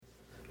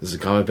This is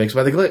Comic Picks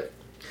by the Glick.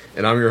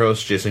 And I'm your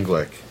host, Jason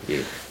Glick.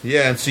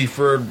 Yeah, and see,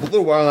 for a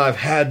little while I've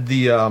had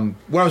the,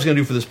 what I was going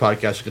to do for this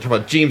podcast, I was going to talk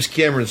about James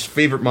Cameron's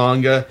favorite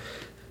manga.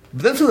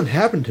 But then something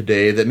happened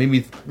today that made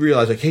me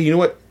realize, like, hey, you know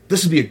what?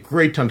 This would be a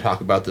great time to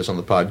talk about this on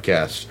the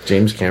podcast.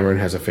 James Cameron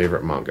has a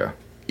favorite manga.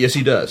 Yes,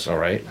 he does. All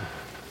right.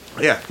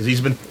 Yeah, because he's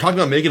been talking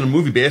about making a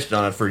movie based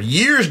on it for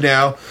years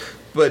now,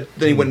 but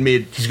then he went and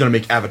he's going to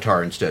make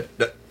Avatar instead.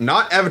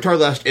 Not Avatar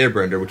The Last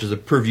Airbender, which is a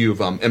purview of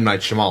M.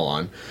 Night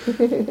Shyamalan,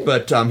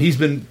 but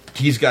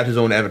he's got his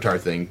own Avatar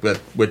thing,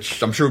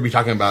 which I'm sure we'll be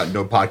talking about in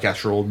No Podcast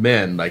for Old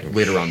Men, like,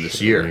 later on this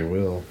year. We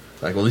will.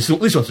 Like, well,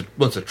 at least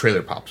once the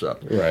trailer pops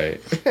up.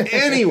 Right.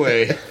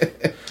 Anyway,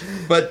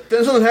 but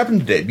then something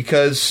happened today,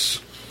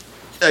 because,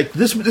 like,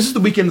 this is the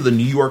weekend of the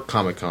New York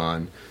Comic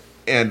Con.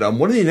 And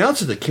one of the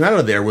announcements that came out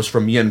of there was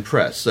from Yen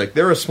Press. Like,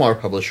 they're a smaller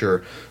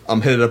publisher,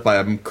 headed up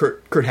by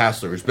Kurt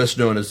Hassler, who's best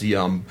known as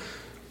the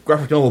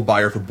graphic novel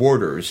buyer for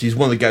Borders. He's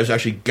one of the guys who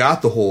actually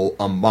got the whole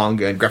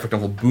manga and graphic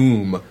novel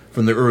boom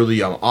from the early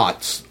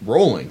aughts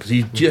rolling. Because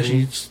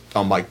he's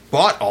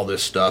bought all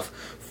this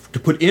stuff to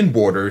put in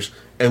Borders,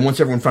 and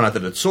once everyone found out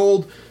that it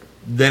sold,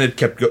 then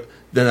it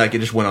it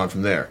just went on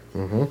from there.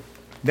 Mm-hmm.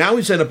 Now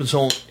he's set up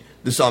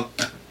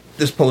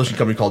this publishing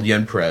company called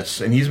Yen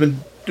Press, and he's been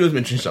doing some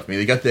interesting stuff. I mean,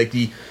 they got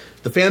the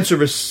fan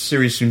service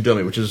series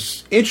Tsundomi, which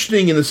is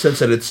interesting in the sense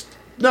that it's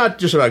not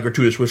just about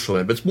gratuitous wish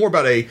fulfillment, but it's more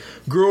about a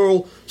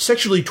girl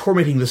sexually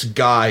tormenting this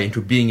guy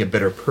into being a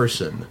better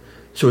person.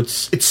 So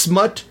it's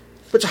smut,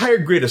 but it's a higher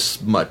grade of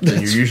smut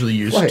than you're usually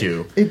used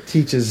to. It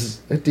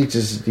teaches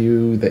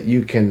you that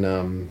you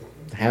can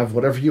have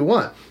whatever you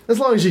want, as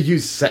long as you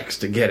use sex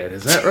to get it.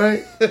 Is that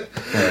right? All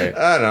right.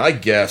 I don't know, I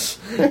guess.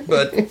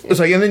 But it's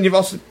like, and then you've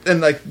also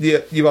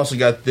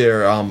got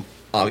their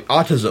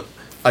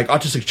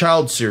autistic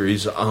child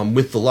series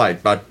with the light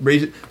about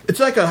raising. It's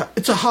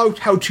a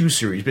how-to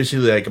series,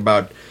 basically, like,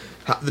 about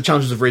the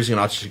challenges of raising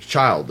an autistic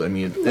child. I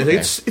mean,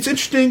 it's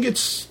interesting.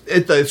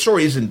 The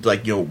story isn't,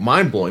 like,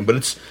 mind blowing, but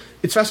it's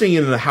fascinating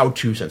in a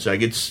how-to sense.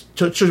 Like, it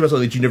shows you about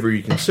something that you never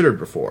even considered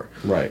before.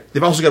 Right.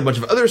 They've also got a bunch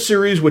of other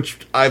series which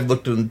I've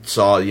looked and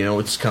saw.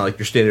 It's kind of like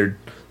your standard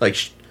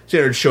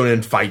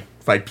shonen fight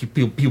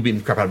people beating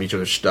the crap out of each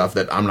other's stuff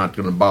that I'm not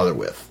going to bother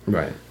with.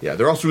 Right. Yeah,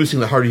 they're also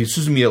releasing the Haruhi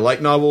Suzumiya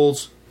light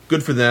novels.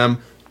 Good for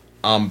them.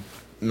 Not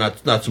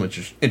so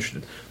much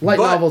interested. Light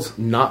novels,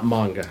 not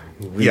manga.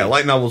 Really. Yeah,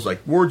 light novels,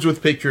 like words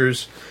with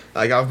pictures.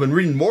 Like, I've been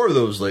reading more of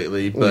those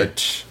lately,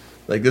 but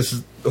like, this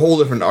is a whole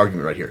different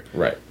argument right here.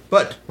 Right.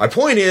 But my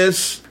point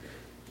is,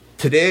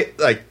 yesterday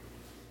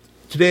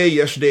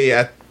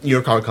at New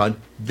York Comic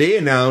Con, they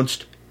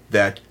announced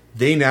that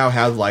they now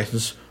have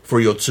license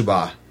for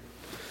Yotsuba.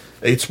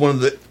 It's one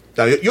of the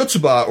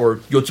Yotsuba, or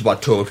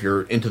Yotsubato if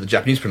you're into the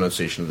Japanese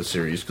pronunciation of the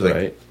series. Cause,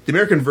 the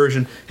American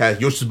version has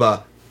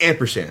Yotsuba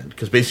ampersand,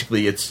 because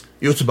basically it's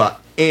Yotsuba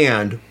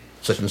and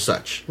such and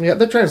such. Yeah,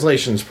 the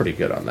translation's pretty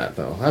good on that,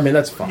 though. I mean,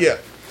 that's fine. Yeah.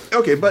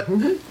 Okay, but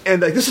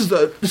and like, this is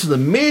the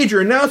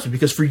major announcement,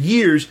 because for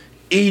years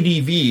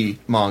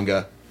ADV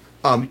manga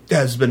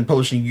has been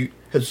publishing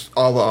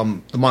all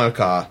the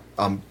mangaka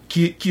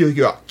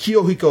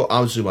Kiyohiko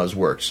Azuma's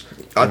works.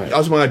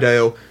 Azuma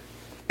Hideo,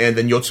 and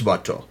then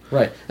Yotsubato.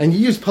 Right. And you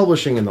use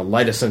publishing in the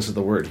lightest sense of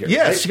the word here.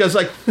 Yes,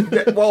 right?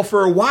 because, well,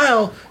 for a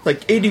while,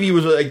 like, ADV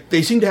was, like,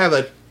 they seemed to have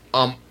a,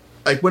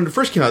 like, when it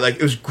first came out, like,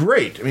 it was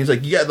great. I mean, it's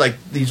like, you got,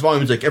 like, these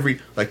volumes,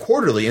 like,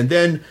 quarterly, and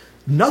then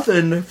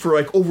nothing for,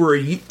 like, over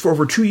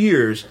 2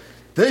 years.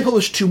 Then they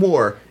published 2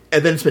 more,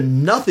 and then it's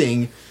been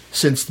nothing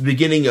since the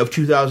beginning of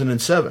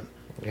 2007.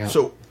 Yeah.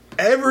 So,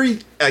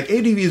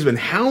 ADV has been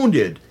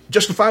hounded,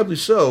 justifiably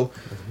so,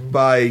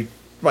 by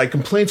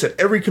complaints at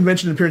every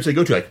convention and appearance they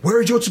go to, like,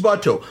 where is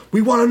Yotsubato?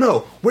 We want to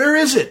know. Where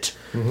is it?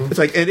 Mm-hmm. It's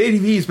like, and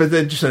ADV's been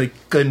then just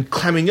been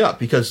climbing up,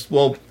 because,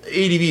 well,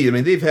 ADV, I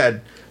mean, they've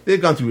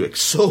gone through, like,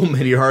 so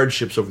many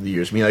hardships over the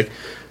years. I mean,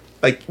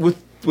 like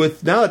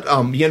with now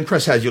that Yen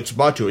Press has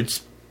Yotsubato,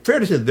 it's fair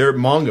to say that their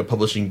manga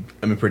publishing,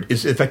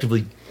 is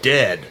effectively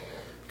dead.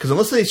 Because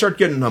unless they start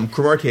getting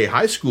Cromartie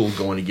High School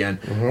going again,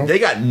 they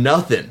got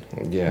nothing.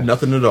 Yeah.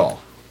 Nothing at all.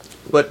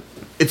 But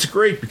it's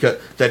great because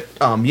that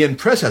Yen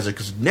Press has it,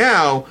 because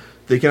now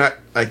they can,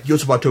 like,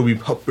 Yotsubato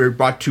be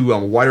brought to a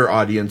wider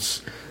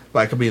audience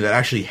by a company that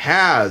actually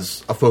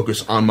has a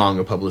focus on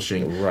manga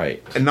publishing,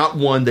 right? And not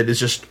one that is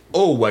just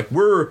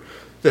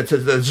that's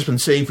just been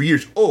saying for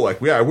years,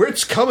 where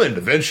it's coming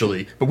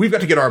eventually, but we've got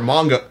to get our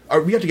manga,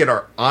 we have to get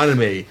our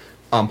anime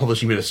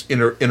publishing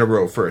in a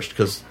row first,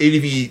 because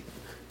ADV,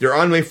 they're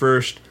anime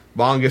first,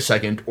 manga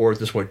second, or at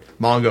this point,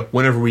 manga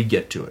whenever we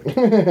get to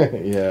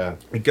it. Yeah.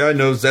 And God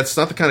knows that's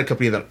not the kind of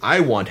company that I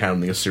want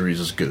handling a series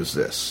as good as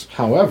this.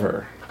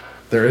 However,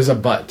 there is a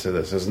but to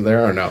this, isn't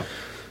there, or no?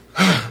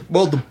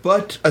 Well, the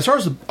but, as far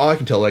as all I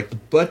can tell, like, the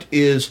but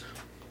is,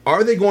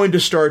 are they going to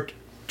start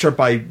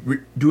by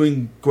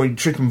going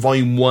straight from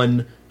Volume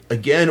 1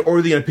 again, or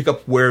are they going to pick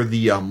up where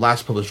the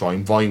last published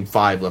Volume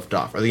 5, left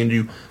off? Are they going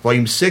to do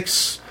Volume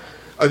 6?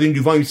 Are they going to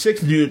do Volume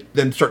 6 and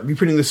then start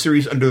reprinting the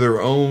series under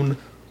their own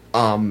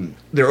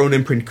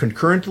imprint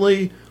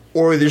concurrently?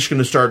 Or are they just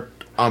going to start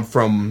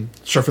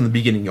start from the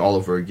beginning all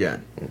over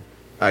again.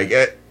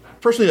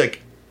 Personally,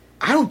 like,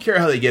 I don't care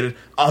how they get it,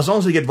 as long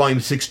as they get Volume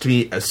 6 to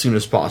me as soon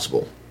as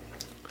possible.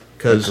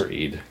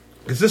 Agreed.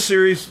 Because this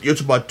series,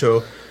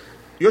 Yotsubato,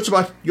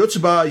 Yotsubat,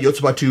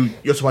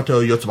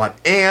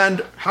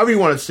 and however you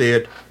want to say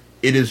it,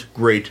 it is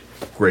great,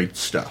 great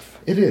stuff.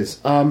 It is.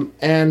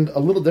 And a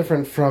little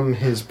different from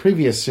his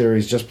previous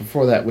series just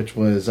before that, which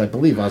was, I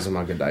believe,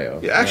 Azumanga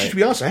Daioh. Yeah, actually, to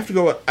be honest, I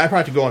probably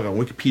have to go on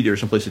Wikipedia or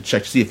someplace to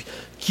check to see if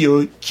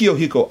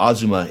Kiyohiko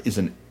Azuma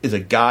is a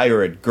guy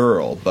or a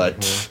girl,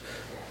 but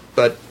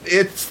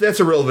that's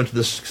irrelevant to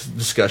this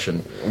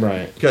discussion,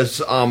 Right? Because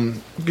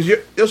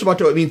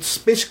Yotsubato, I mean, it's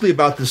basically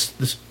about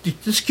this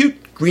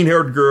cute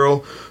green-haired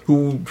girl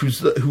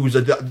who's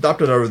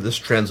adopted out of this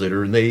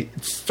translator, and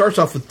it starts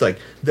off with like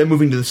them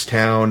moving to this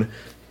town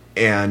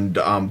and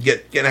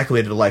getting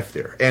acclimated to life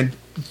there, and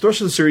the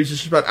rest of the series is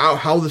just about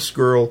how this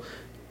girl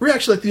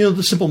reacts to, like,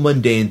 the simple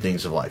mundane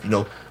things of life,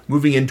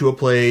 moving into a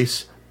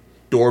place,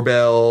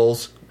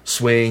 doorbells,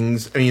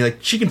 swings. I mean, like,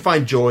 she can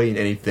find joy in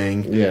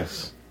anything.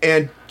 Yes.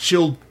 And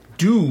she'll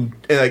do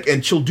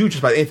just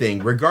about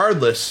anything,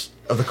 regardless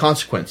of the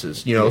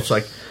consequences. Yes. It's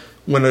like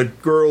when a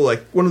girl,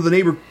 like one of the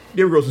neighbor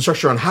girls,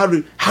 instructs her on how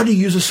to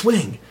use a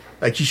swing.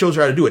 Like, she shows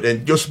her how to do it,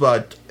 and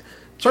Yotsuba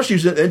starts to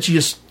use it, and she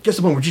just gets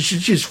to the point where she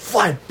just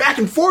flies back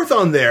and forth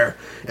on there,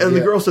 and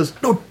the girl says,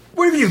 "No,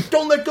 whatever you,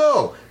 don't let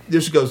go."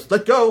 There she goes,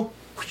 "Let go."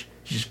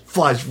 She just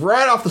flies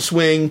right off the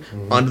swing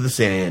onto the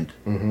sand,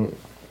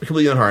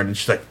 completely unharmed, and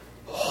she's like,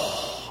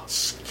 "Oh,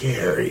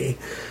 scary."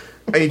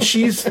 I mean,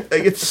 she's like,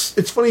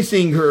 it's funny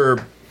seeing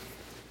her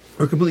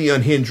completely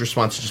unhinged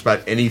response to just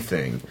about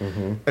anything.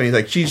 I mean,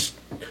 like, she's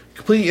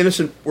completely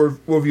innocent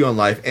worldview on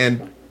life,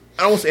 and an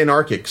almost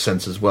anarchic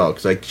sense as well.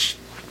 Because, like,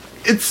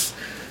 it's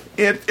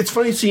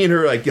funny seeing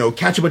her, like,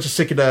 catch a bunch of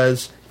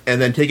cicadas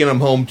and then taking them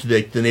home to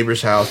the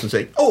neighbor's house and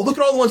saying, "Oh, look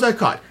at all the ones I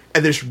caught,"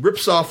 and then just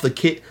rips off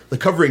the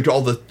covering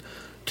to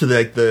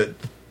the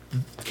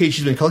cage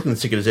she's been collecting the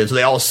cicadas in, so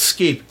they all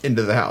escape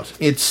into the house.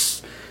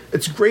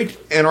 It's great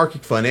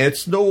anarchic fun, and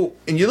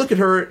and you look at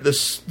her,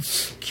 this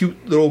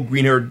cute little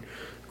green-haired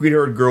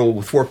girl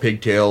with 4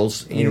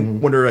 pigtails, and you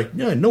wonder, like,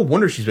 no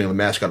wonder she's being the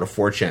mascot of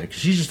 4chan, because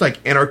she's just like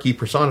anarchy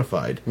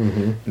personified,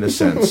 in a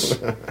sense.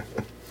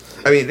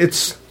 I mean, the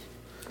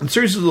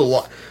series is a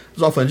lot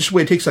of fun. Just the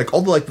way it takes, like,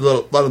 all the, like,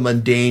 lot of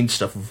mundane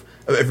stuff of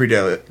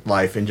everyday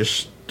life, and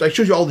just, like,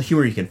 shows you all the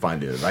humor you can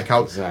find in it, like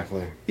how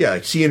Exactly. Yeah,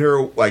 like seeing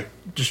her, like,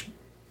 just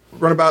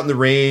run about in the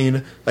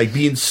rain, like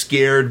being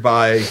scared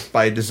by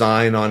a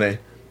design on a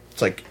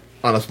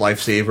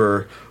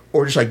lifesaver,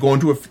 or just like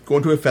going to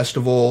a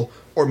festival,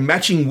 or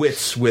matching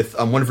wits with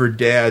one of her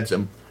dad's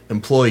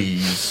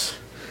employees.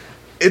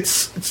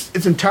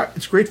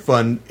 It's great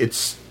fun. I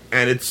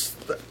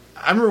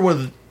remember one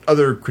of the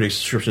other critics'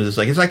 descriptions.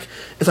 It's like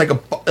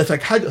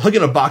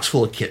hugging a box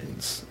full of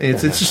kittens. And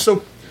it's just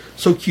so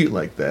cute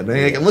like that.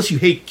 And, like, unless you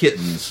hate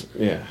kittens,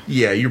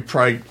 you're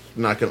probably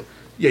not gonna.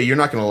 Yeah, you're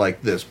not going to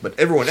like this, but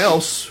everyone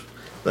else,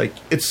 like,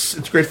 it's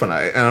great fun.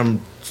 And I'm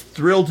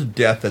thrilled to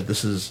death that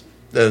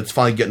it's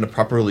finally getting a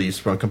proper release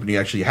from a company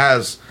that actually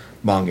has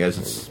manga as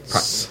its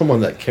someone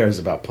that cares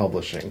about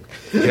publishing.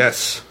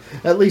 Yes,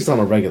 at least on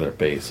a regular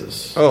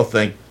basis. Oh,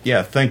 thank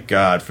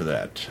God for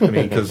that. I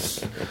mean,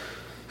 because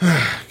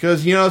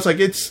it's like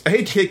I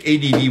hate to take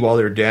ADV while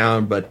they're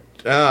down, but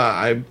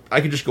I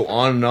could just go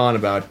on and on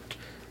about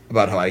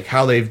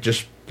how they've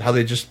just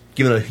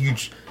given a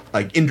huge,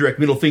 like, indirect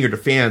middle finger to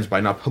fans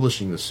by not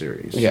publishing this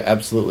series. Yeah,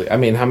 absolutely. I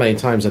mean, how many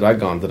times had I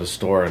gone to the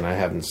store and I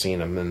haven't seen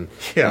them, and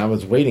I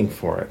was waiting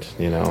for it,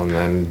 and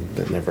then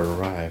it never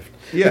arrived.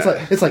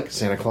 Yeah, it's like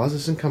Santa Claus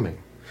isn't coming.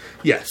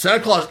 Yeah,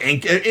 Santa Claus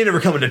ain't never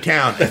coming to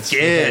town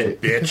again,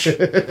 right.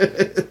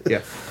 Bitch.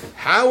 Yeah.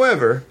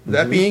 However,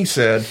 that being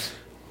said,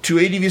 to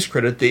ADV's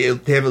credit, they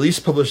have at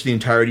least published the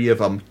entirety of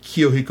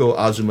Kiyohiko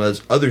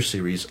Azuma's other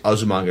series,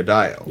 Azumanga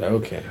Daioh.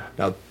 Okay.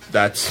 Now,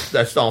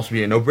 that's almost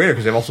be a no-brainer,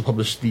 because they've also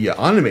published the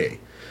anime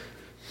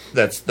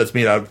that's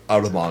made out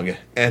of the manga.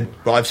 And,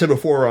 well, I've said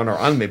before on our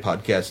anime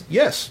podcast,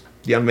 yes,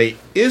 the anime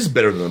is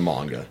better than the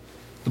manga.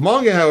 The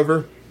manga,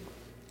 however,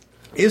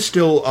 is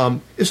still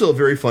a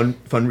very fun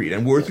read,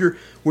 and worth your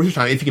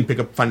time if you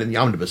can find it in the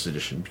omnibus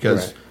edition.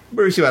 Because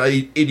what we see about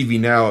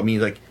ADV now, I mean,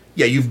 like,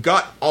 yeah, you've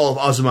got all of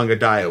Azumanga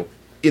Daioh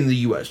in the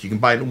U.S. You can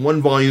buy it in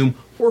 1 volume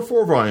or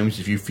 4 volumes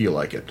if you feel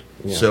like it.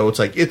 Yeah. So it's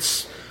like,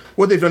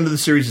 what they've done to the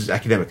series is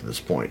academic at this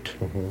point.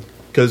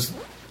 Because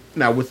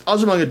now with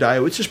Azumanga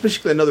Daioh, it's just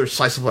basically another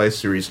slice of life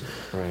series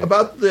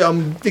about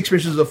the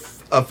experiences of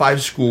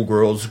 5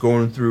 schoolgirls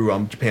going through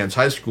Japan's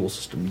high school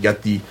system. You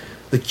got the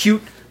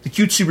cute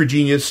super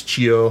genius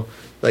Chio,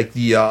 like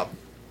the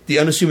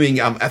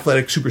unassuming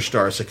athletic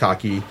superstar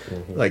Sakaki,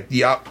 like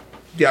the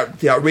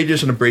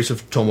outrageous and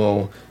abrasive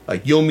Tomo,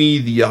 like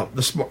Yomi,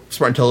 the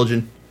smart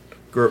intelligent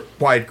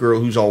quiet girl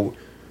who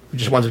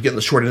just winds up getting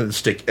the short end of the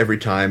stick every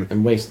time,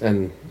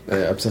 and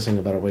obsessing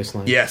about a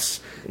waistline.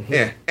 Yes,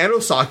 yeah, and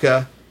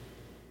Osaka.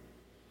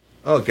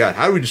 Oh God,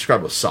 how do we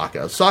describe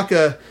Osaka?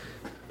 Osaka,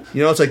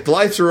 it's like the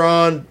lights are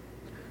on,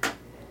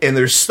 and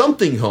there's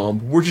something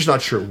home. We're just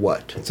not sure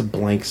what. It's a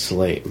blank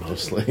slate,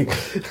 mostly.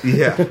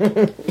 Yeah.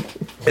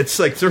 It's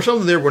like there's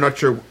something there. We're not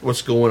sure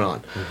what's going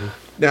on. Mm-hmm.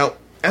 Now,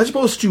 as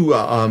opposed to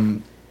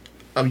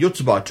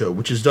Yotsubato,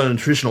 which is done in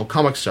traditional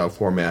comic style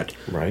format,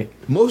 right?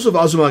 Most of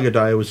Azumanga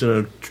Daioh was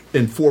in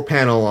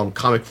 4-panel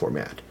comic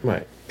format,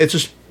 right? It's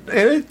just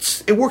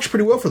it works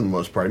pretty well for the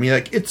most part. I mean,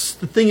 like the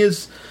thing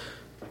is,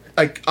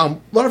 like a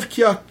lot of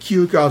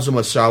Kyoko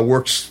Azuma style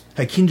works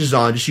like hinges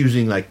on just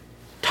using like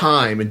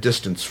time and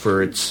distance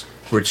for its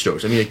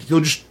jokes. I mean, like,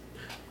 he'll just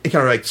kind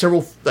of like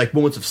several like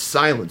moments of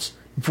silence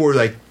before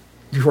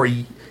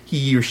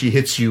he or she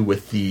hits you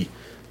with the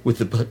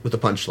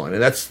punchline,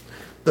 and that's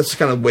the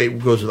kind of way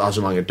it goes with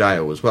Azumanga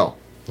Daioh as well.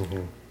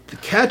 Mm-hmm. The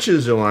catch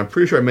is, and I'm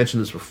pretty sure I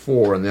mentioned this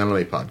before on the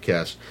anime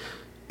podcast,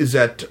 is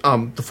that the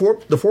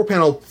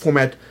 4-panel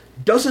format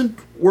doesn't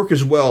work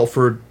as well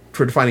for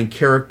defining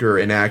character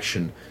and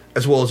action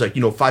as well as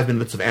 5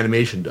 minutes of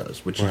animation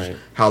does, which is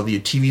how the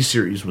TV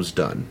series was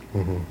done.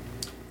 Mm-hmm.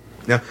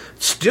 Now,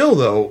 still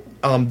though,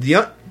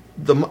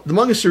 the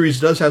manga series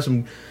does have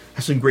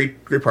some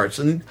great parts,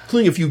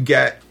 including a few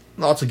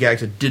lots of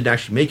gags that didn't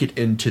actually make it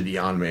into the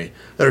anime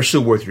that are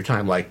still worth your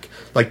time, like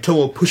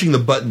Tomo pushing the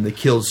button that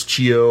kills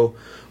Chio,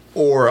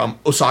 or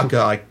Osaka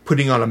like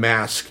putting on a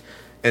mask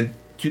and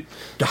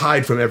to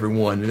hide from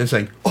everyone, and then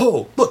saying,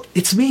 "Oh, look,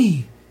 it's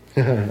me."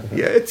 Yeah,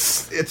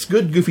 it's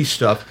good, goofy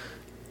stuff.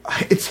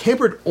 It's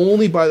hampered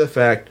only by the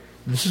fact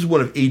this is one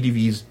of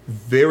ADV's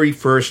very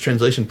first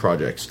translation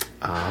projects,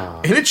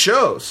 and it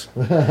shows.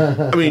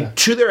 I mean,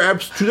 to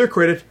their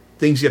credit,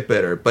 things get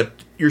better, but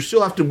you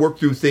still have to work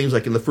through things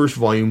like in the first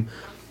volume.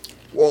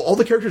 Well, all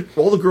the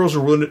girls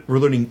were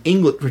learning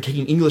English, were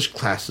taking English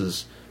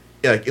classes,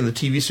 like in the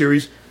TV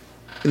series.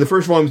 In the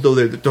first volume, though,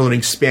 they're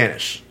learning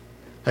Spanish.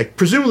 Like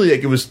presumably,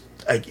 it was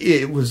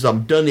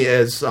done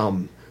as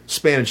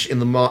Spanish in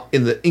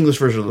the English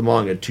version of the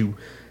manga to,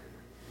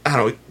 I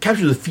don't know,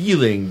 capture the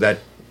feeling that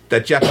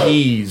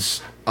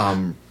Japanese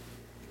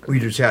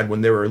readers had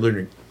when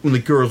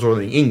the girls were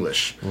learning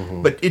English.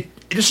 Mm-hmm. But it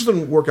just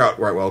doesn't work out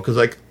right well because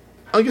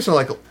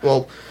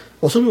while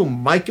some people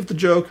might get the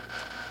joke,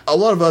 a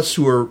lot of us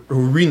who are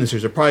reading the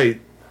series are probably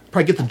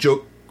get the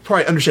joke,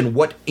 probably understand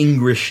what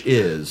English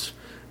is,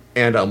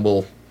 and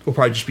we'll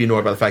probably just be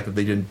annoyed by the fact that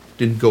they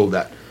didn't go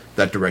that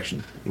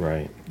direction.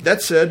 Right.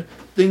 That said,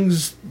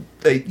 things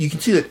you can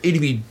see that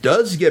ADV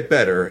does get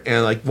better,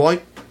 and like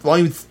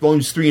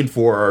volumes 3 and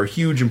 4 are a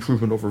huge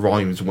improvement over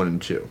volumes 1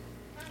 and 2.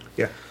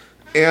 Yeah,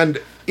 and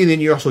then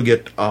you also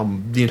get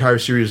the entire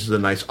series as a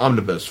nice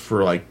omnibus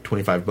for like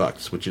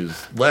 $25, which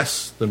is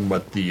less than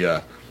what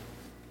the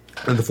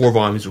 4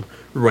 volumes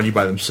run you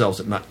by themselves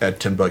at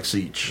 $10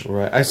 each.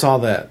 Right, I saw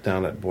that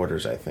down at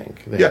Borders. I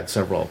think they had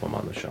several of them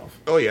on the shelf.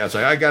 Oh yeah,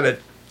 so I got it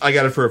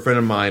for a friend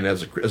of mine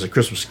as a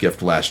Christmas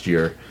gift last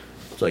year.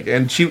 It's like,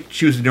 and she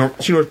was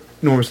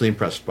enormously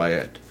impressed by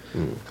it.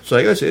 Mm. So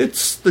like I said,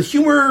 it's the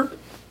humor.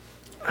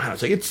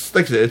 It's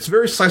like I said, it's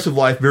very slice of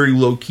life, very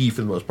low key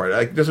for the most part.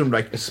 It doesn't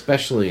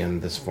especially in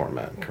this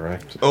format,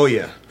 correct? Oh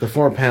yeah, the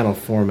 4-panel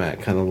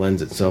format kind of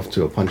lends itself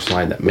to a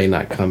punchline that may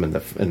not come in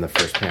the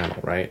first panel,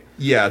 right?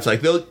 Yeah, it's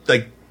like they'll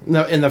like.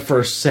 No, in the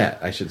first set,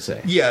 I should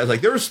say. Yeah, it's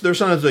like there's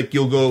sometimes like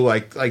you'll go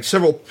like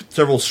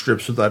several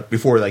strips with that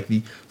before like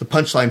the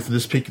punchline for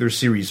this particular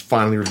series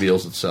finally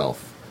reveals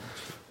itself.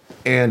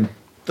 And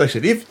like I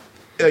said, if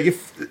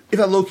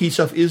that low key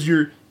stuff is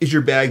your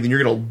bag, then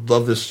you're gonna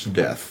love this to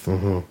death.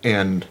 Mm-hmm.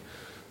 And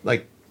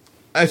like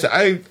I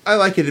said, I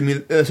like it. I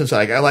mean, in a sense,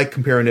 I like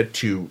comparing it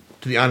to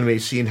the anime,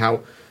 seeing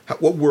how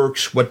what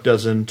works, what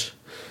doesn't.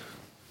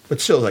 But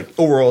still, like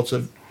overall, it's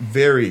a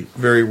very,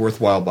 very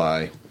worthwhile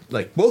buy.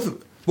 Like both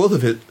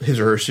of his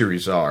or her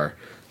series are.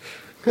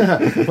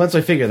 Once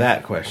I figure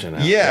that question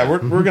out. Yeah,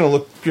 we're going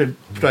to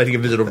try to take a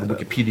visit over to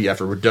Wikipedia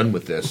after we're done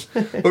with this.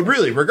 But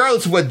really,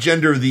 regardless of what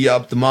gender the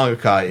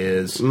mangaka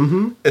is,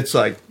 mm-hmm. It's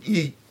like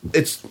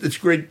it's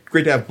great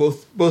to have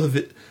both of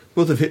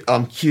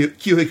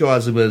Kyohiko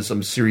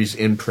Azuma's series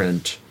in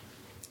print,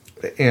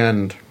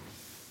 and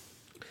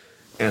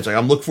it's like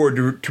I'm looking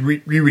forward to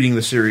rereading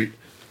the series,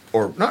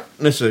 or not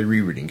necessarily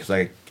rereading because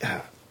I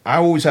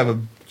always have a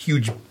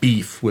huge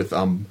beef with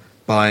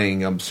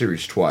buying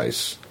series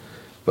twice,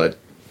 but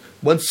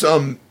once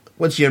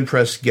Yen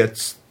Press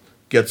gets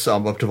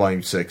up to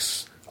volume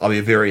 6, I'll be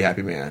a very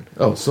happy man.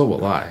 Oh, so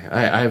will I.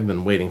 I have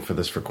been waiting for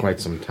this for quite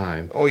some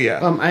time. Oh yeah.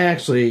 I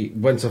actually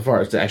went so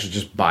far as to actually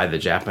just buy the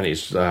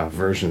Japanese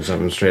versions of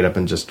them straight up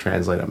and just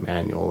translate them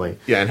manually.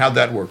 Yeah, and how'd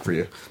that work for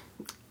you?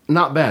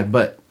 Not bad,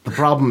 but the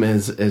problem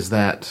is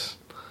that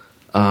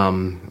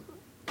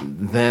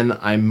then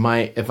I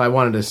might, if I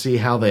wanted to see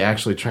how they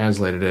actually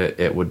translated it,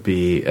 it would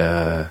be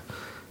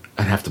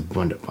I'd have to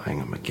wind up buying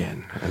them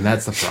again, and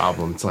that's the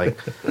problem. It's like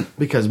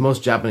because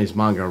most Japanese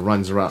manga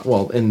runs around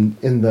in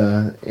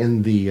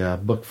the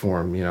book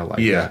form,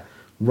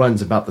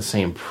 runs about the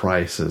same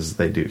price as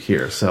they do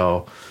here.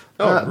 So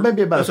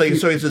maybe about so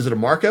is it a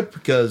markup?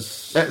 Because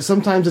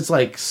sometimes it's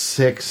like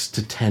 $6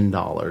 to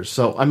 $10.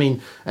 So I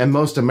mean, and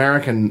most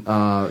American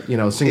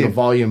single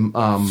volume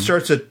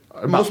starts at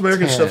most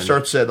American 10. Stuff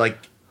starts at like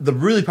the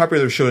really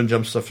popular Shonen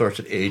Jump stuff starts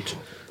at 8.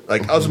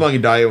 Like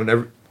Azumanga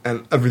Daioh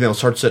and everything else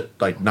starts at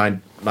like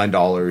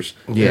 $9.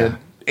 Yeah. And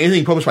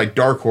anything published by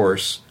Dark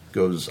Horse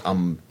goes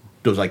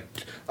like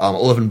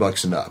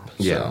 $11 and up.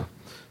 Yeah.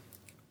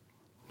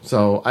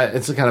 So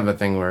it's a kind of a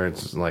thing where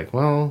it's like,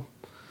 well,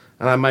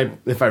 and I might,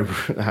 if I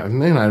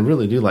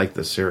really do like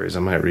this series, I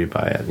might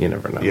rebuy it. You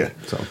never know. Yeah.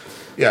 So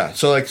yeah.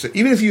 So like,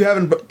 even if you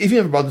haven't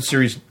bought the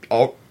series,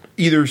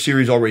 either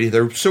series already,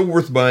 they're so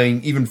worth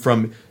buying. Even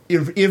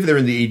if they're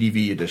in the ADV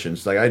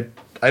editions, like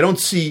I don't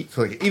see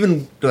like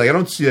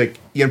like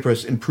Yen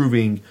Press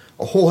improving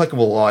a whole heck of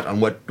a lot on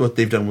what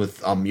they've done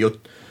with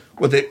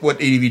what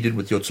ADV did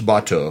with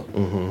Yotsubato.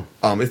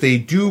 Mm-hmm. If they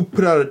do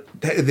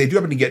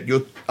happen to get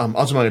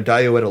Azumanga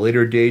Daioh at a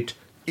later date,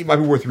 it might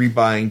be worth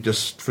rebuying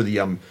just for the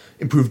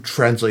improved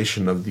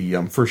translation of the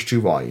first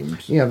 2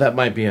 volumes. yeah, that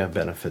might be a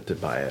benefit to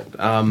buy it.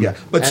 Yeah,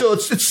 but still,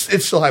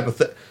 it's still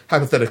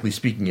hypothetically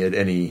speaking at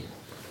any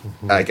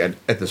like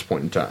at this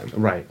point in time.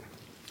 Right.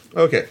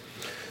 Okay.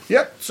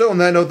 Yep. So on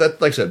that note,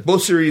 that like I said,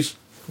 both series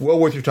well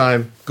worth your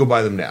time. Go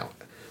buy them now.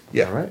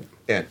 Yeah. All right.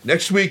 And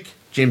next week,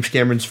 James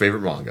Cameron's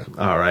favorite manga.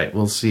 All right.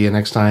 We'll see you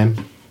next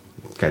time.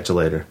 Catch you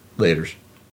later. Laters.